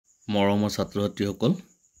মৰমৰ ছাত্ৰ-ছাত্ৰীসকল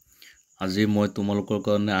আজি মই তোমালোকৰ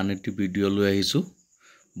কাৰণে আন এটি ভিডিঅ' লৈ আহিছোঁ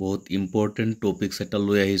বহুত ইম্পৰ্টেন্ট টপিকস এটা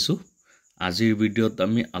লৈ আহিছোঁ আজিৰ ভিডিঅ'ত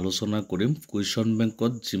আমি আলোচনা কৰিম কুৱেশ্যন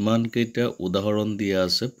বেংকত যিমান কেইটা উদাহৰণ দিয়া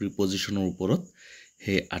আছে প্ৰিপজিশনৰ ওপৰত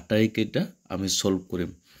সেই আটাইকেইটা আমি সলভ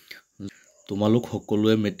কৰিম তোমালোক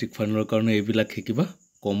সকলোৱে মেট্ৰিক ফাইনেলৰ কাৰণে এইবিলাক শিকিবা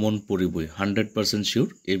কমন পৰিবই 100%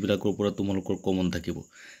 সিউৰ এইবিলাকৰ ওপৰত তোমালোকৰ কমন থাকিব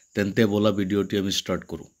তেন্তে বলা ভিডিঅ'টি আমি স্টাৰ্ট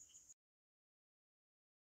কৰো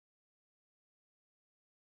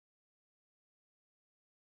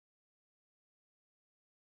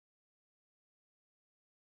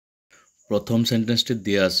প্রথম সেন্টেন্সটি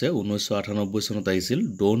দিয়া আছে 1998 চনত আহিছিল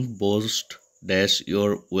don't boast dash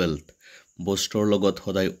your wealth boastৰ লগত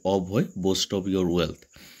সদায় অব হয় boast of your wealth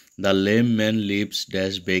the lame man lives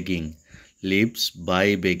dash begging lives by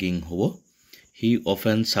begging হ'ব he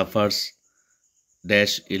often suffers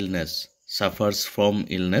dash illness suffers from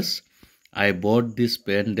illness I bought this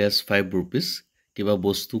pen dash 5 rupees কিবা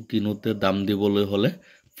বস্তু কিনোতে দাম দিবলৈ হলে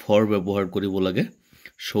for ব্যৱহাৰ কৰিব লাগে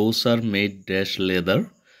shoes are made dash leather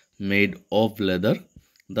made of leather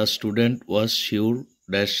the student was sure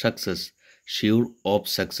dash success sure of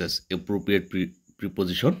success appropriate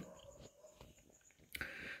preposition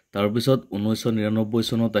তাৰপিছত 1999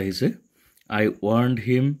 চনত আহিছে I warned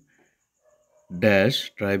him dash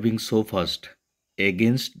driving so fast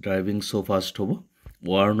against driving so fast হ'ব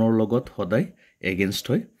warnor লগত সদায় against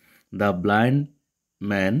হয় the blind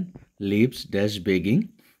man lives dash begging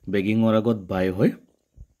begging or আগত by হয়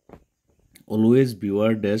always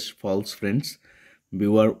beware dash false friends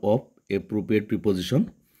beware of appropriate preposition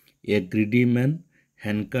a greedy man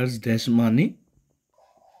hankers dash money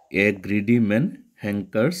a greedy man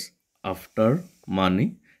hankers after money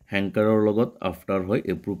hankerer logot after hoy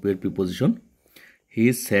appropriate preposition he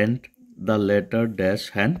sent the letter dash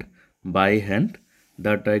hand by hand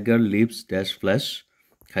the tiger lives dash flesh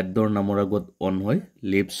খাদ্যৰ নামৰ আগত on hoy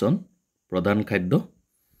lives on প্ৰধান খাদ্য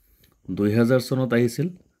 2000 চনত আহিছিল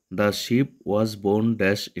The ship was born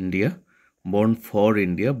dash India, born for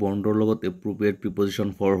India, born or logot appropriate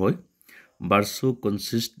preposition for hoy. Barsu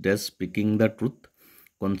consist dash speaking the truth,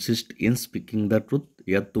 consist in speaking the truth.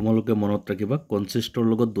 Yat tumaloke monot rakhiba consist or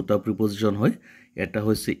logot duta preposition hoy. Eta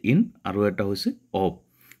hoise in aru eta hoise of.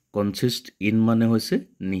 Consist in mane hoise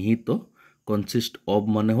nihito, consist of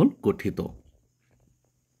mane hol gothito.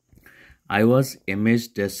 I was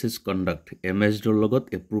amazed dash his conduct. Amazed or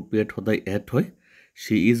logot appropriate hoday at hoy.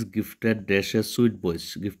 She is gifted dash a sweet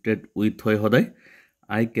voice gifted with hoy hoday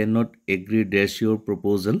I cannot agree dash your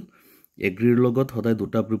proposal agree logot hoday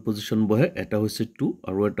duta preposition bohe eta hoise to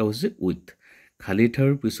aru eta hoise with khali thar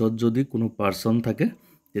pisot jodi kono person thake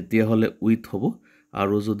tetia hole with hobo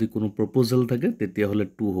aru jodi kono proposal thake tetia hole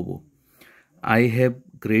to hobo I have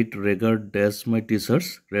great regard dash my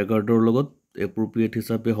teachers regardor logot appropriate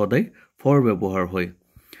hisabe hoday for bebohar hoy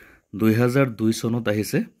 2002 sonot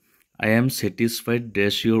ahise I am satisfied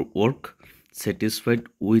dash your work satisfied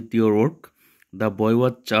with your work the boy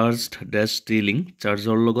was charged dash stealing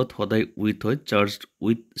charger logot hoday with hoy charged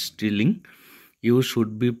with stealing you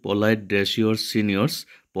should be polite dash your seniors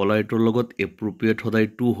polite logot appropriate hoday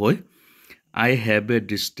to hoy I have a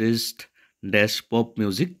distaste dash pop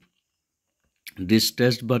music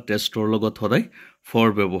distaste ba test logot hoday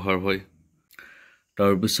for ব্যবহার hoy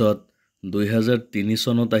tar bisot 2003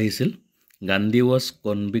 sonot ahisil Gandhi was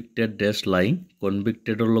convicted dash lying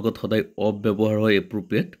convicted or logot hoday of ব্যবহার হয়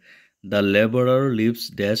appropriate the laborer lives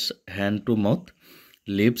dash hand to mouth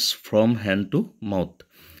lives from hand to mouth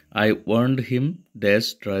I warned him dash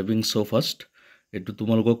driving so fast etu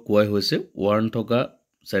tumalok koy hoise warn thoka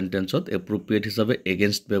sentence ot appropriate hisabe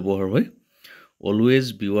against ব্যবহার হয় always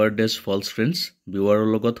beware dash false friends beware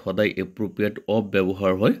logot hoday appropriate of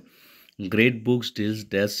ব্যবহার হয় Great books deals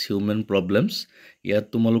dash human problems ইয়াত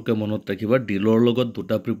তোমালোকে মনত ৰাখিবা ডিলৰ লগত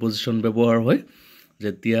দুটা প্ৰিপজিশন ব্যৱহাৰ হয়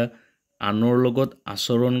যেতিয়া আনৰ লগত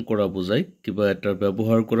আচৰণ কৰা বুজায় কিবা এটা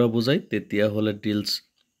ব্যৱহাৰ কৰা বুজায় তেতিয়া হলে ডিলস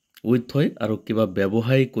উইথ হয় আৰু কিবা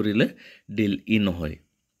ব্যৱহাই কৰিলে ডিল ইন হয়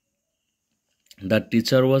The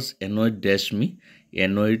teacher was annoyed dash me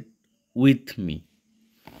annoyed with me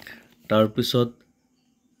তাৰ পিছত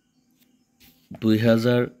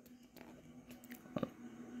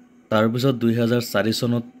 2004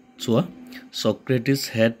 চনত চোৱা Socrates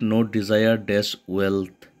had no desire dash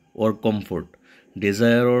wealth or comfort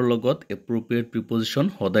desire or logot appropriate preposition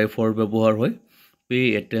hoday for ব্যবহার হয় pay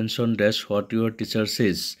attention dash what your teacher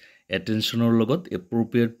says attention or logot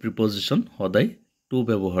appropriate preposition hoday to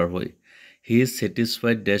ব্যবহার হয় he is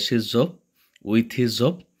satisfied dash his job with his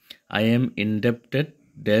job I am indebted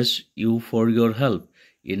dash you for your help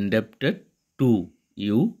indebted to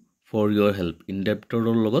you for your help indebted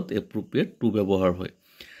or logot appropriate to ব্যবহার হয়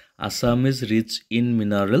Assam is rich in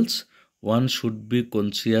minerals. One should be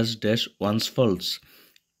conscious dash one's faults.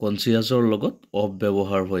 Consciousৰ লগত of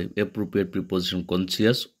ব্যৱহাৰ হয় appropriate preposition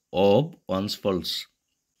conscious of one's faults.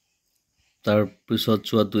 তাৰ পিছত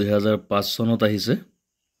চোৱা 2005 চনত আহিছে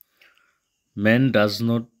Man does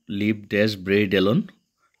not live dash bread alone,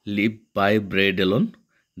 live by bread alone.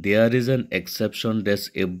 There is an exception dash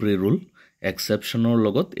every rule. Exceptionৰ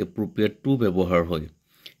লগত appropriate to ব্যৱহাৰ হয়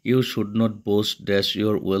You should not boast dash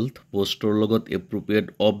your wealth. Boastৰ লগত appropriate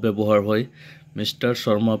of ব্যৱহাৰ হয় Mr.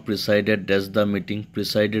 Sharma presided dash the meeting.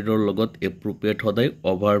 Presidedৰ লগত appropriate সদায়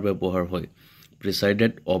over ব্যৱহাৰ হয়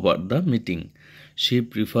Presided over the meeting. She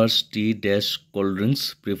prefers tea dash cold drinks.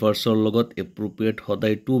 Prefersৰ লগত appropriate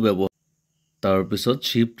সদায় to ব্যৱহাৰ তাৰ পিছত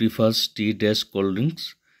she prefers tea dash cold drinks.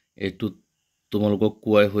 এটো তোমালোকক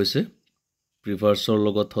কোৱাই হৈছে prefersৰ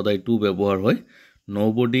লগত সদায় to ব্যৱহাৰ হয়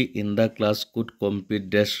Nobody in the class could compete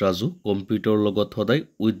dash Raju. Computer লগত সদায়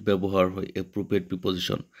with ব্যৱহাৰ হয় appropriate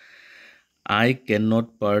preposition. I cannot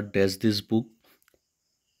part dash this book.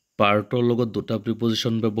 Partৰ লগত দুটা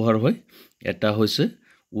preposition ব্যৱহাৰ হয় এটা হৈছে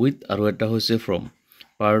with আৰু এটা হৈছে from.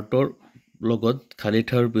 Partৰ লগত খালি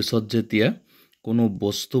ঠাইৰ পিছত যেতিয়া কোনো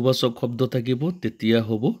বস্তুবাচক শব্দ থাকিব তেতিয়া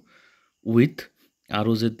হ'ব with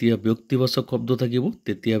আৰু যেতিয়া ব্যক্তিবাচক শব্দ থাকিব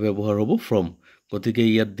তেতিয়া ব্যৱহাৰ হ'ব from. গতিকে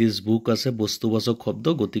ইয়াত this book আছে বস্তুবাচক শব্দ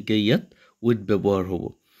গতিকে ইয়াত with ব্যৱহাৰ হ'ব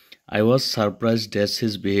I was surprised dash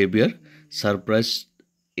his behavior. Surprised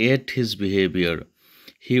at his behavior.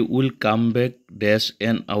 He will come back dash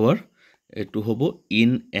an hour. এটো হ'ব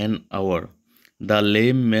in an hour. The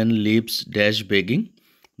lame man lives dash begging.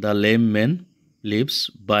 The lame man lives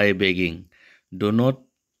by begging. Do not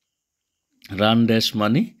run dash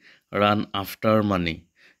money. Run after money.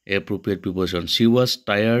 Appropriate preposition. She was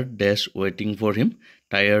tired dash waiting for him.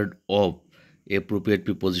 Tired of. Appropriate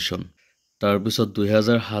preposition. তাৰ পিছত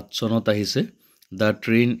 2007 চনত আহিছে The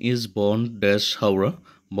train is bound dash Howrah.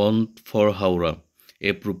 Bound for Howrah.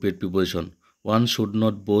 Appropriate preposition. One should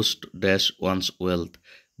not boast dash one's wealth.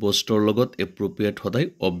 Boastৰ লগত appropriate সদায়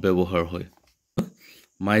of ব্যৱহাৰ হয়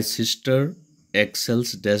My sister excels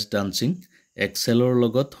dash dancing. Excelৰ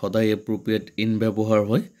লগত সদায় appropriate in ব্যৱহাৰ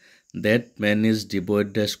হয় That man is devoid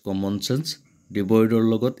dash common sense. Devoidৰ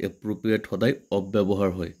লগত appropriate সদায় of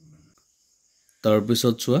ব্যৱহাৰ হয় তাৰ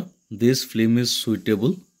পিছত চোৱা This film is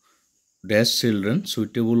suitable dash children.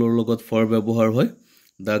 Suitableৰ লগত for ব্যৱহাৰ হয়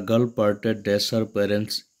The girl parted dash her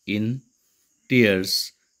parents in tears.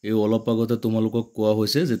 এই অলপ আগতে তোমালোকক কোৱা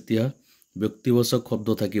হৈছে যেতিয়া ব্যক্তিবাচক শব্দ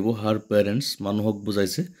থাকিব her parents মানুহক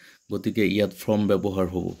বুজাইছে গতিকে ইয়াত from ব্যৱহাৰ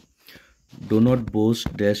হ'ব Do not boast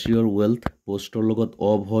dash your wealth. Boastৰ লগত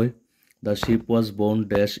of হয় The ship was born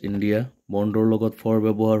dash India. Bondৰ লগত for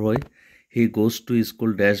ব্যৱহাৰ হয় He goes to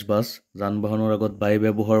school dash bus. যানবাহনৰ আগত by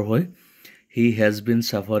ব্যৱহাৰ হয় He has been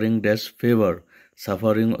suffering dash fever.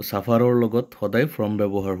 Sufferৰ লগত সদায় from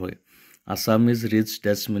ব্যৱহাৰ হয় Assam is rich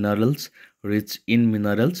dash minerals. Rich in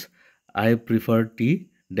minerals. I prefer tea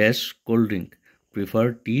dash cold drink. Prefer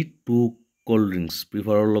tea to cold drinks.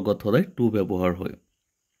 Preferৰ লগত সদায় to ব্যৱহাৰ হয়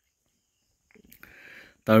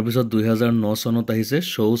তাৰ পিছত 2009 চনত আহিছে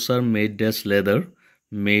Shoes are made dash leather.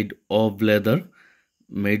 Made of leather.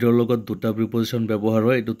 Madeৰ লগত দুটা preposition ব্যৱহাৰ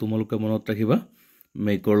হয় এটো তোমালোকে মনত ৰাখিবা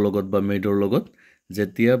makeৰ লগত বা madeৰ লগত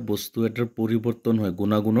যেতিয়া বস্তু এটাৰ পৰিৱৰ্তন হয়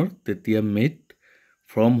গুণাগুণৰ তেতিয়া made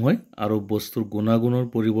from হয় আৰু বস্তুৰ গুণাগুণৰ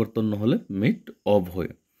পৰিৱৰ্তন নহলে made of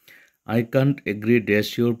হয় I can't agree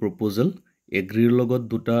dash your proposal. Agreeৰ লগত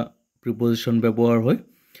দুটা preposition ব্যৱহাৰ হয়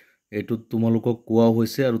এটো তোমালোকক কোৱা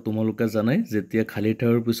হৈছে আৰু তোমালোকে জানাই যেতিয়া খালি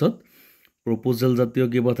ঠাইৰ পিছত proposal জাতীয়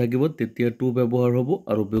কিবা থাকিব তেতিয়া to ব্যৱহাৰ হ'ব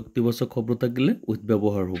আৰু ব্যক্তিবাচক শব্দ থাকিলে with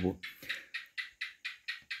ব্যৱহাৰ হ'ব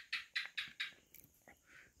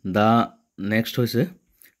The next হৈছে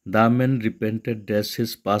The man repented dash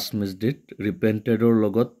his past misdeed. Repentedৰ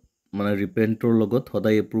লগত মানে repentৰ লগত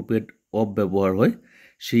সদায় appropriate of ব্যৱহাৰ হয়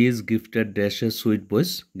She is gifted dash a sweet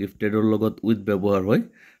voice. Giftedৰ লগত with ব্যৱহাৰ হয়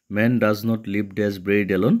Man does not live dash bread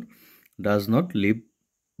alone. Does not live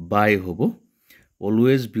by হ'ব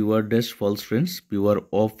Always beware dash false friends. Beware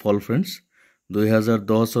of false friends.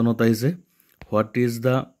 2010 চনত আহিছে What is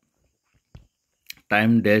the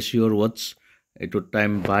time dash your watch. এটো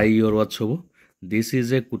time by your watch হ'ব This is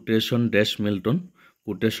a quotation dash Milton.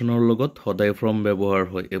 Quotationৰ লগত সদায় from ব্যৱহাৰ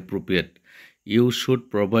হয় appropriate. You should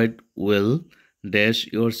provide well dash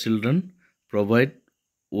your children. Provide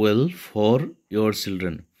well for your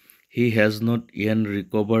children. He has not yet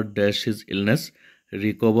recovered dash his illness.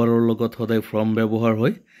 Recoverৰ লগত সদায় from ব্যৱহাৰ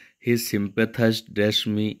হয় He sympathized dash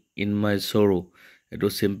me in my sorrow. এটো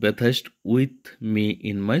sympathized with me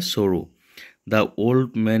in my sorrow. The old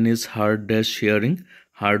man is hard dash sharing.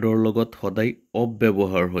 Hardৰ লগত সদায় of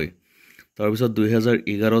ব্যৱহাৰ হয় তাৰপিছত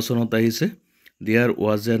 2011 চনত আহিছে there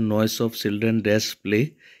was a noise of children dash play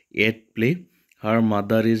at play her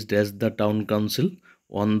mother is dash the town council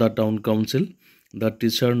on the town council the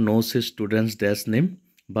teacher knows his students dash name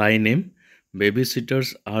by name babysitters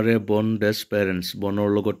are a born dash parents বনৰ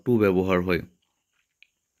লগত two ব্যৱহাৰ হয়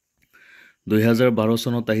 2012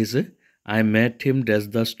 চনত আহিছে I met him dash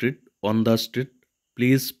the street on the street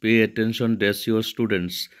please pay attention dash your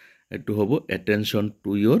students এটো হ'ব attention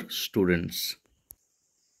to your students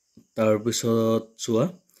তাৰপিছত চোৱা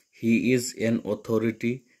he is an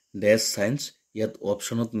authority dash science ইয়াত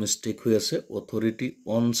অপচনত মিস্টেক হৈ আছে authority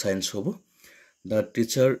on science হ'ব the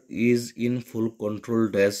teacher is in full control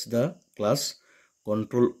dash the class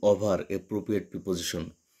control over appropriate preposition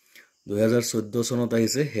 2014 চনত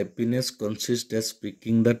আহিছে happiness consists as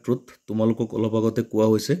speaking the truth তোমালোকক অলপ আগতে কোৱা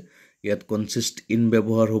হৈছে ইয়াত consist in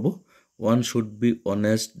ব্যৱহাৰ হ'ব one should be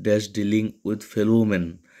honest dash dealing with fellow men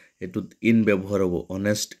এটুত in ব্যৱহাৰ হ'ব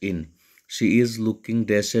honest in she is looking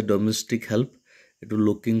dash a domestic help এটু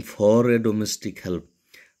looking for a domestic help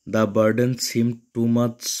the burden seemed too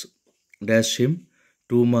much dash him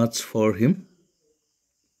too much for him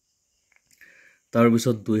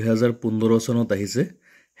তাৰপিছত 2015 চনত আহিছে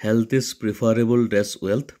health is preferable dash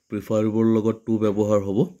wealth preferable লগত two ব্যৱহাৰ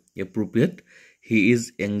হ'ব appropriate he is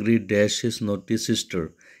angry dash his naughty sister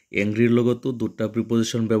angry লগতো দুটা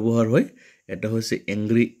preposition ব্যৱহাৰ হয় এটা হৈছে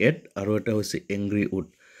angry at আৰু এটা হৈছে angry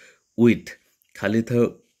with খালি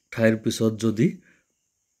ঠাইৰ পিছত যদি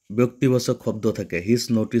ব্যক্তিবাচক শব্দ থাকে his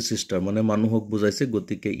naughty sister মানে মানুহক বুজাইছে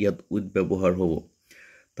গতিকে ইয়াত with ব্যৱহাৰ হ'ব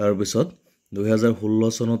তাৰ পিছত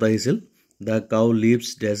 2016 চনত আহিছিল the cow lives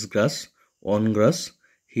dash grass on grass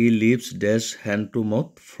he lives dash hand to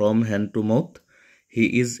mouth from hand to mouth he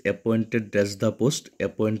is appointed dash the post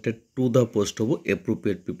appointed to the post hobo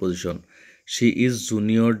appropriate preposition she is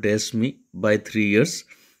junior dash me by 3 years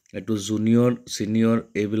eto junior senior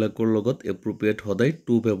ebilakor logot appropriate hodai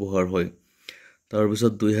to ব্যবহাৰ হয় তাৰ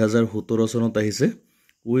পিছত 2017 চনত আহিছে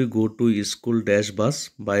we go to school dash bus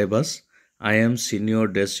by bus I am senior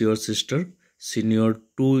dash your sister senior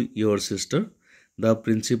to your sister the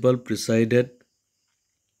principal presided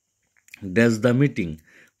dash the meeting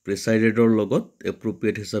presided or logot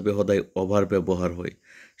appropriate hisabe hodai over ব্যবহাৰ হয়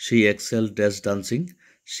she excels dash dancing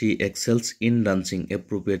she excels in dancing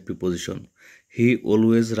appropriate preposition he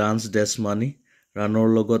always runs dash money run or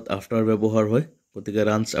logot after ব্যবহাৰ হয় গতিকে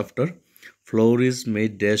runs after flour is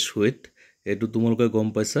made dash with এটো তোমালোকে গম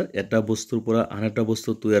পাইছা এটা বস্তুৰ পৰা আন এটা বস্তু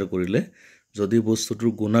তৈয়াৰ কৰিলে যদি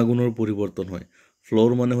বস্তুটোৰ গুণাগুণৰ পৰিৱৰ্তন হয়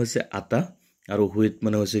flour মানে হৈছে আটা আৰু wheat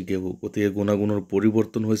মানে হৈছে গেহু গতিকে গুণাগুণৰ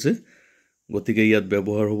পৰিৱৰ্তন হৈছে গতিকে ইয়াত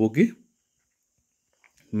ব্যৱহাৰ হ'ব কি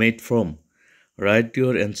made from write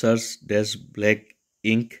your answers dash black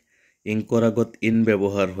ink ইংকৰ আগত in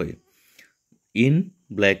ব্যৱহাৰ হয় in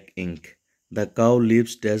black ink the cow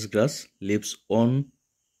lives dash grass lives on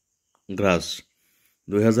grass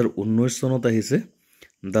 2019 চনত আহিছে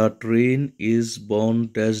the train is bound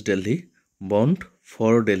dash Delhi bound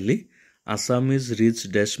for Delhi Assam is rich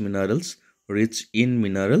dash minerals rich in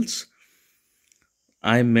minerals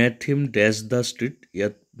I met him dash the street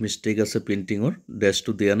yat mistake ase painting or dash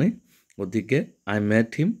to dia nai odike I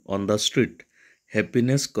met him on the street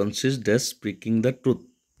happiness consists dash speaking the truth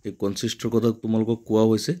ei consist kotha tumalok koa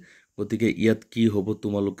hoise odike yat ki hobo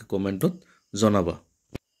tumaloke comment ot janaba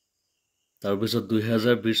tar bisot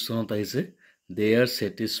 2020 sonot ahise they are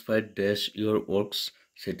satisfied dash your works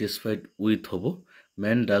satisfied with hobo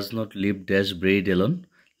man does not live dash bread alone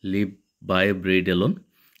live by bread alone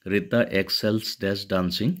Rita excels dash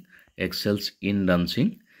dancing excels in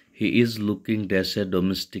dancing he is looking dash a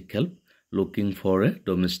domestic help looking for a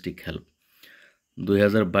domestic help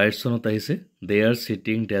 2022 চনত আহিছে they are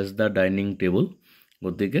sitting dash the dining table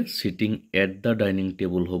গতিকে sitting at the dining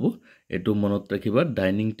table হ'ব এটো মনত ৰাখিবা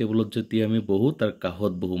dining টেবুলত যদি আমি বহু তাৰ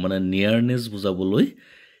কাহত বহু মানে নিয়াৰনেস বুজাবলৈ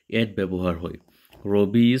at ব্যৱহাৰ হয়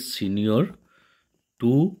Robbie is senior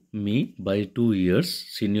to me by 2 years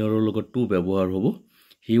senior লগত to ব্যৱহাৰ হ'ব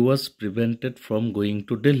He was prevented from going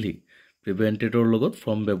to Delhi. Prevented or logot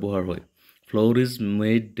from ব্যবহাৰ হয়. Flour is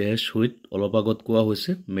made dash with অলপাগত কোৱা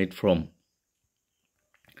হৈছে made from.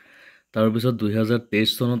 তাৰ পিছত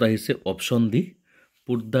 2023 চনত আহিছে option D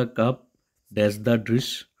put the cup dash the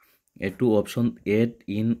dish এটো option at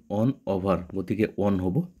in on over গতিকে on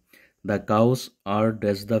হ'ব. The cows are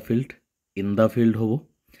dash the field in the field হ'ব.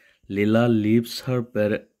 Lila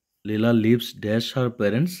leaves dash her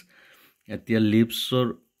parents এতিয়া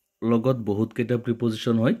লিভছৰ লগত বহুত কেইটা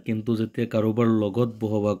প্ৰিপজিশন হয় কিন্তু যেতিয়া কাৰোবাৰ লগত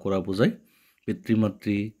বহবা কৰা বুজায়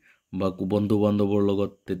পিতৃ-মাতৃ বা বন্ধু-বান্ধৱৰ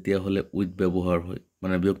লগত তেতিয়া হলে উইথ ব্যৱহাৰ হয়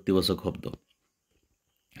মানে ব্যক্তিবাচক শব্দ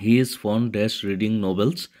he is fond dash reading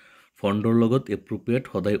novels ফণ্ডৰ লগত এপ্ৰোপ্ৰিয়েট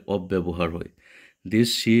সদায় অফ ব্যৱহাৰ হয় দিছ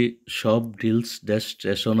শ্বপ ডিলছ ডেছ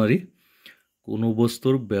ষ্টেচনাৰী কোনো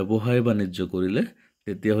বস্তুৰ ব্যৱসায় বাণিজ্য কৰিলে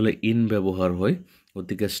তেতিয়াহ'লে ইন ব্যৱহাৰ হয়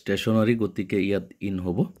গতিকে ষ্টেচনাৰী গতিকে ইয়াত ইন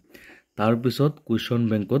হ'ব তাৰপিছত কুৱেশ্যন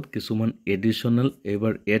বেংকত কিছুমান এডিশ্যনেল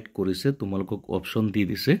এইবাৰ এড কৰিছে তোমালোকক অপশ্যন দি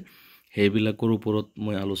দিছে সেইবিলাকৰ ওপৰত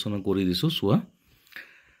মই আলোচনা কৰি দিছোঁ চোৱা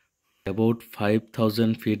about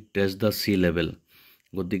 5,000 feet dash the sea level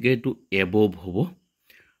গতিকে এইটো above হ'ব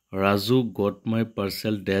Raju got my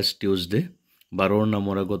parcel dash Tuesday 12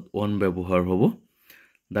 নামৰ আগত on ব্যৱহাৰ হ'ব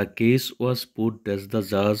the case was put dash the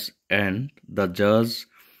judge and the judge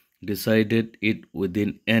decided it within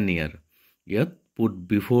an year ইয়াত put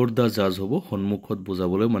before the judge হ'ব সন্মুখত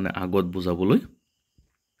বুজাবলৈ মানে আগত বুজাবলৈ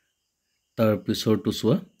তাৰ পিছৰটো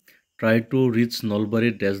চোৱা try to reach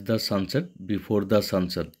Nalbari dash the sunset before the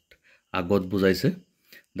sunset আগত বুজাইছে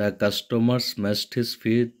the customer smashed his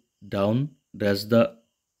feet down dash the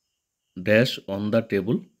dash on the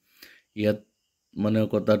table ইয়াত মানে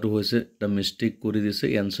কথাটো হৈছে এটা মিষ্টেক কৰি দিছে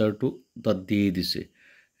এনসাৰটো তাত দি দিছে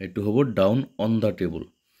এটো হ'ব ডাউন অন দা টেবল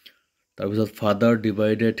তাৰপিছত father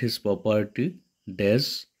divided his property days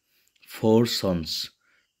 4 sons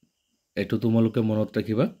এটো তোমালোকে মনত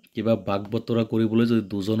ৰাখিবা কিবা ভাগ বতৰা কৰিবলৈ যদি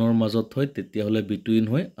দুজনৰ মাজত হয় তেতিয়াহলে বিটুইন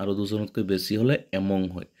হয় আৰু দুজনতকৈ বেছি হলে এমং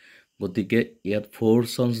হয় গতিকে ইয়াত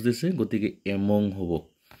 4 সন্স দিছে গতিকে এমং হ'ব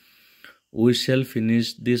we shall finish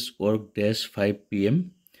this work dash 5 pm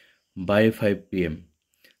by 5 pm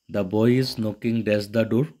the boy is knocking dash the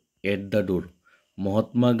door at the door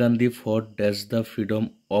Mahatma Gandhi fought dash the freedom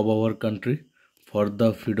of our country for the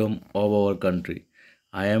freedom of our country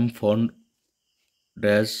I am fond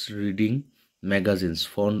dash reading magazines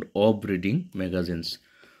fond of reading magazines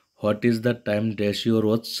what is the time dash your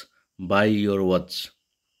watch by your watch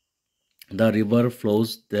the river flows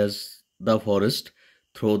dash the forest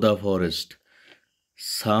through the forest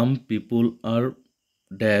some people are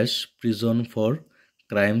dash prison for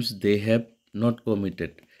crimes they have not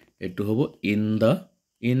committed etu hobo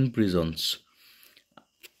in prisons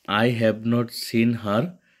I have not seen her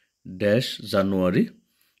dash January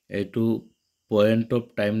etu point of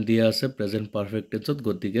time dia ase present perfect tense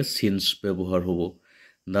gotike since ব্যবহার hobo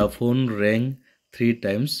the phone rang 3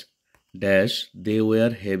 times dash they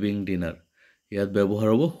were having dinner ইয়াত ব্যবহার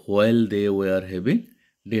hobo while they were having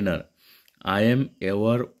dinner I am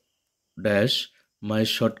aware dash my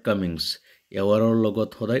shortcomings aware লগত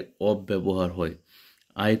সদায় of ব্যবহার হয়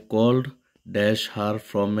I called dash her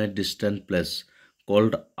from a distant place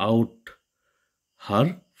called out her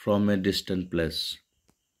from a distant place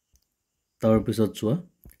তাৰ পিছত চোৱা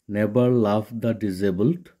never laugh the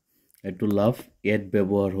disabled এটো laugh at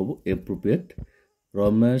ব্যবহার হ'ব appropriate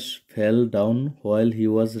Ramesh fell down while he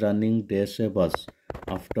was running dash a bus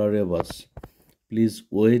after a bus please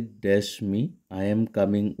wait dash me I am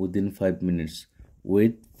coming within 5 minutes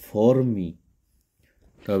wait for me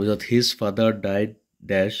তাৰপিছত his father died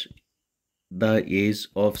dash the age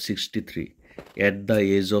of 63 at the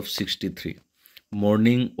age of 63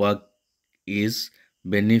 morning walk is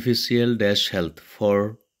beneficial dash health for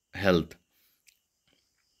health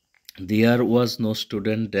there was no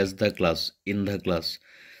student dash the class in the class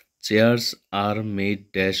chairs are made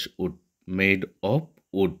dash wood made of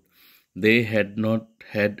wood they had not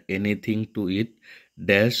had anything to eat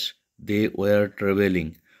dash they were traveling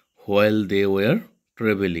while they were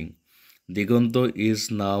traveling Digonto is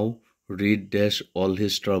now read dash all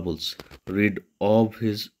his troubles read of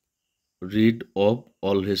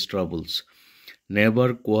all his troubles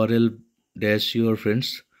never quarrel dash your friends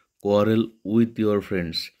quarrel with your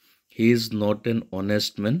friends he is not an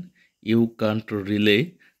honest man you can't rely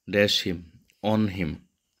dash him on him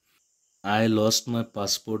I lost my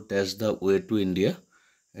passport dash the way to India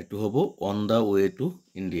etu hobo on the way to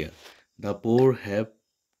India the poor have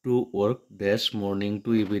to work dash morning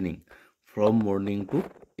to evening from morning to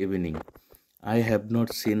evening I have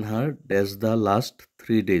not seen her dash the last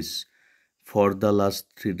 3 days for the last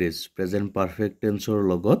 3 days present perfect tense or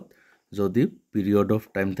logot jodi period of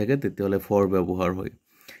time thake tetiole for ব্যবহার হয়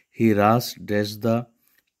he rushed dash the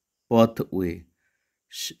pathway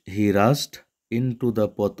he rushed into the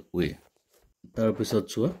pathway tar pisot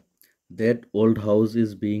chua that old house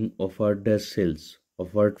is being offered dash sales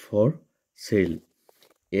offered for sale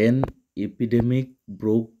an epidemic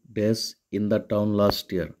broke dash in the town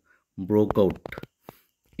last year broke out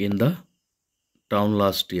in the town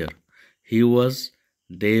last year he was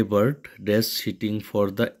debarred dash sitting for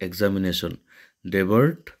the examination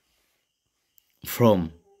debarred from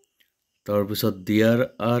tarpisot there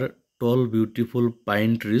are tall beautiful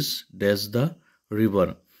pine trees dash the river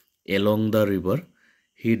along the river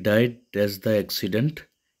he died dash the accident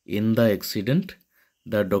in the accident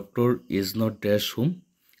The doctor is not dash home.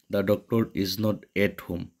 The doctor is not at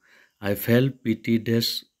home. I felt pity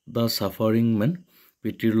dash the suffering man.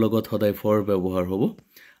 Pityৰ লগত সদায় for ব্যৱহাৰ হ'ব.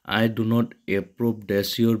 I do not approve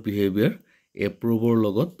dash your behavior. Approveৰ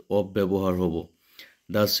লগত of ব্যৱহাৰ হ'ব.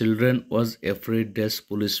 The children was afraid dash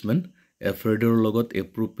policeman. Afraidৰ লগত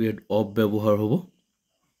appropriate of ব্যৱহাৰ হ'ব.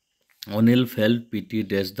 Anil felt pity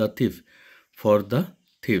dash the thief. For the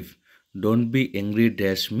thief. Don't be angry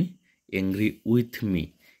dash me. Angry with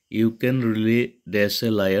me. You can really dash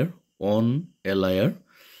a liar on a liar.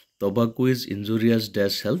 Tobacco is injurious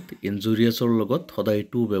dash health. Injurious or logot সদায়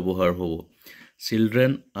to ব্যৱহাৰ হ'ব.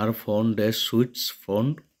 Children are fond dash sweets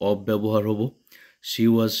fond of ব্যৱহাৰ হ'ব. She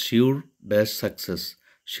was sure dash success.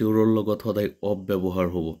 Sure or logot সদায় of ব্যৱহাৰ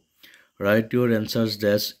হ'ব. Write your answers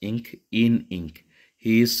dash ink in ink.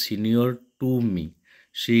 He is senior to me.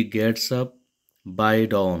 She gets up by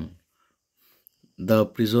dawn. The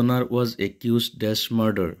prisoner was accused dash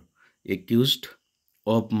murder. Accused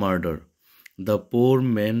of murder. The poor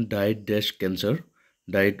man died dash cancer.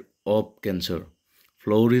 Died of cancer.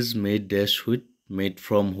 Floor is made dash wheat. Made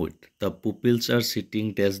from wheat. The pupils are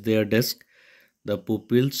sitting dash their desk. The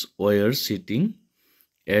pupils were sitting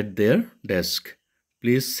at their desk.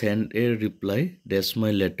 Please send a reply dash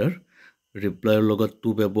my letter. Reply logot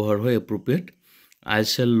to ব্যৱহাৰ হয় appropriate. I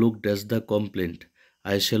shall look dash the complaint.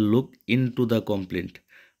 I shall look into the complaint.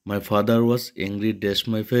 My father was angry dash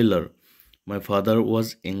my failure. My father was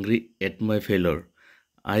angry at my failure.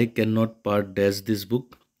 I cannot part dash this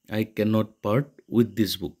book. I cannot part with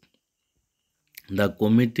this book. The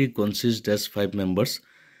committee consists dash 5 members.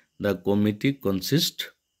 The committee consists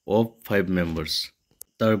of 5 members.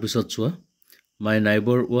 তাৰ পিছত চোৱা My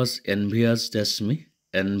neighbor was envious dash me.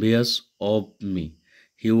 Envious of me.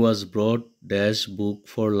 He was brought dash book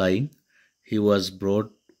for lying. He was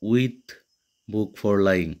brought with book for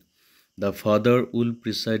lying. The father will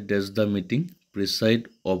preside dash the meeting. Preside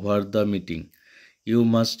over the meeting. You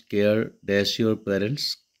must care dash your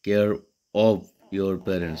parents. Care of your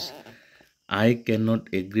parents. I cannot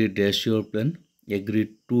agree dash your plan. Agree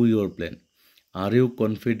to your plan. Are you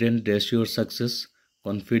confident dash your success?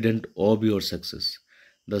 Confident of your success.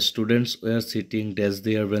 The students were sitting dash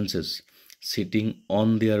their benches. Sitting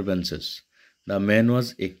on their benches. The man was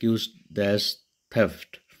accused dash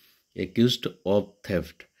theft. Accused of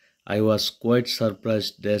theft. I was quite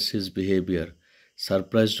surprised dash his behavior.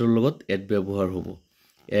 Surprised লগত at ব্যৱহাৰ হ'ব.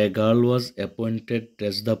 A girl was appointed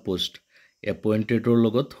dash the post. Appointed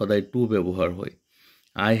লগত সদায় to ব্যৱহাৰ হয়.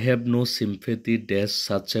 I have no sympathy dash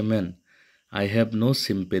such a man. I have no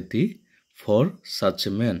sympathy for such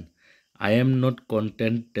a man. I am not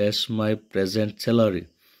content dash my present salary.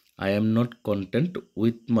 I am not content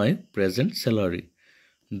with my present salary.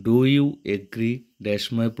 Do you agree dash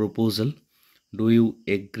my proposal? Do you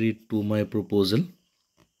agree to my proposal?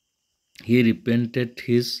 He repented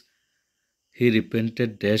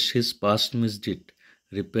dash his past misdeed.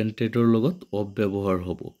 Repented or logot of ব্যৱহাৰ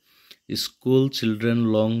হ'ব. School children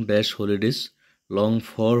long dash holidays. Long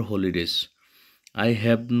for holidays. I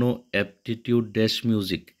have no aptitude dash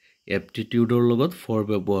music. Aptitude or logot for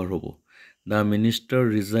ব্যৱহাৰ হ'ব. The minister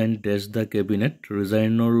resigned dash the cabinet.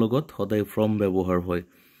 Resign or logot সদায় from ব্যৱহাৰ হয়.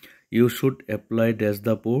 You should apply dash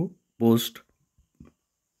the post.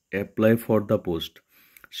 Apply for the post.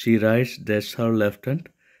 She writes dash her left hand.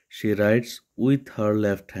 She writes with her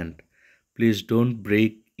left hand. Please don't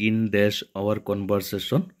break in dash our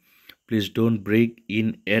conversation. Please don't break in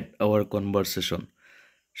at our conversation.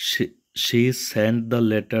 She sent the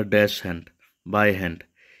letter dash hand. By hand.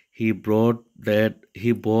 He bought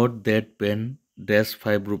that pen dash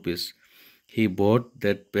 5 rupees. He bought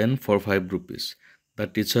that pen for 5 rupees. The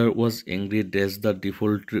teacher was angry dash the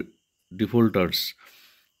defaulters.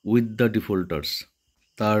 With the defaulters.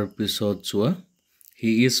 তাৰ পিছত চোৱা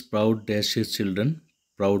He is proud dash his children.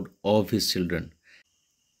 Proud of his children.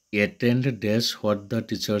 Attend dash what the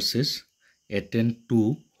teacher says. Attend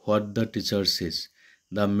to what the teacher says.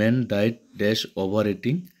 The man died dash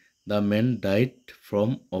overeating. The man died from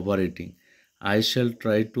overeating. I shall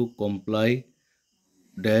try to comply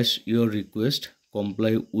dash your request.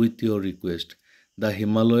 Comply with your request. The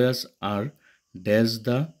Himalayas are dash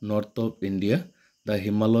the north of India. The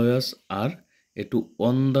Himalayas are etu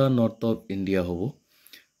on the north of India hobo.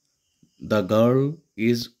 The girl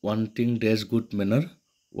is wanting dash good manner.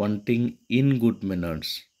 Wanting in good manners.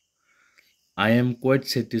 I am quite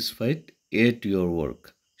satisfied at your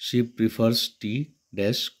work. She prefers tea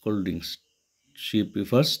dash cold drinks. She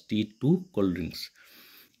prefers tea to cold drinks.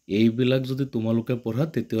 এইবিলাক যদি তোমালোকে পঢ়া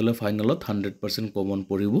তেতিয়াহলে ফাইনালত 100% common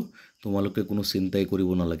পঢ়িব তোমালোকে কোনো চিন্তাই কৰিব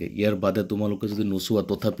নালাগে ইয়াৰ বাদে তোমালোকে যদি নোচোৱা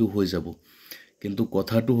তথাপিও হৈ যাব কিন্তু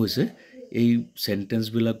কথাটো হৈছে এই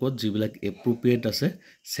সেন্টেন্সবিলাকত যিবিলাক এপ্ৰোপ্ৰিয়েট আছে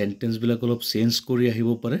সেন্টেন্সবিলাক অলপ চেঞ্জ কৰি আহিব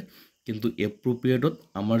পাৰে কিন্তু এপ্ৰোপ্ৰিয়েটত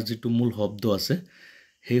আমাৰ যিটো মূল শব্দ আছে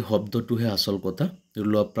সেই শব্দটোহে আসল কথা ধৰি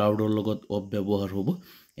লোৱা প্ৰাউডৰ লগত অফ ব্যৱহাৰ হ'ব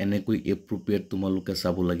এনেকৈ এপ্ৰোপ্ৰিয়েট তোমালোকে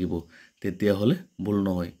চাব লাগিব তেতিয়াহ'লে ভুল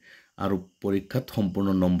নহয় আৰু পৰীক্ষাত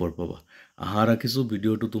সম্পূৰ্ণ নম্বৰ পাবা আশা ৰাখিছোঁ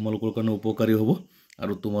ভিডিঅ'টো তোমালোকৰ কাৰণে উপকাৰী হ'ব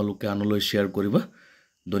আৰু তোমালোকে আনলৈ শ্বেয়াৰ কৰিবা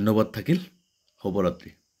ধন্যবাদ থাকিল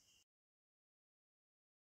শুভৰাত্ৰি